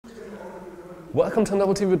Welcome to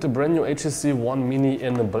Double TV with the brand new HTC One Mini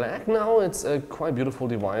in black. Now it's a quite beautiful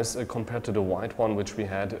device compared to the white one which we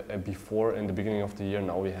had before in the beginning of the year.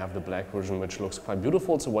 Now we have the black version which looks quite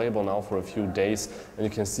beautiful. It's available now for a few days, and you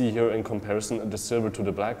can see here in comparison the silver to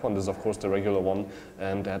the black one. This is of course the regular one,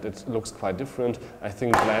 and that it looks quite different. I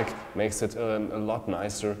think black makes it a lot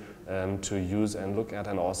nicer to use and look at,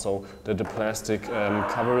 and also the plastic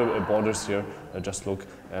cover borders here just look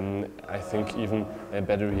I think even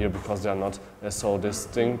better here because they are not so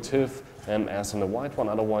distinctive as in the white one.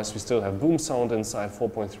 Otherwise we still have boom sound inside,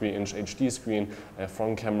 4.3-inch HD screen,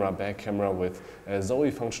 front camera, back camera with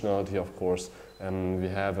Zoe functionality of course. We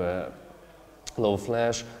have a low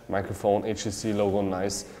flash, microphone, HTC logo,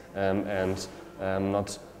 nice and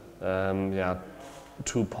not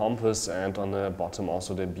too pompous, and on the bottom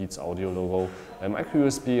also the Beats audio logo. Micro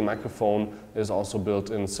USB microphone is also built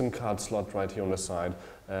in, SIM card slot right here on the side,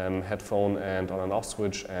 headphone and on and off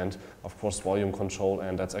switch, and of course volume control,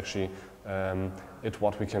 and that's actually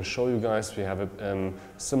what we can show you guys. We have a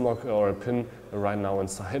SIM lock or a pin right now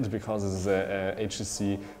inside because this is a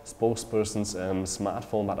HTC spokesperson's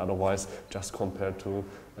smartphone, but otherwise just compared to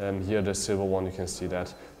here the silver one, you can see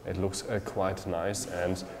that it looks quite nice,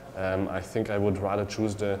 and I think I would rather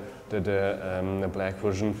choose the black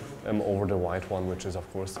version over the white one, which is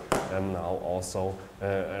of course now also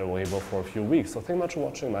available for a few weeks. So thank you much for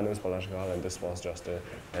watching. My name is Balazs, and this was just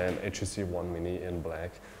an HTC One Mini in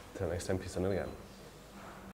black. Till next time, peace and again.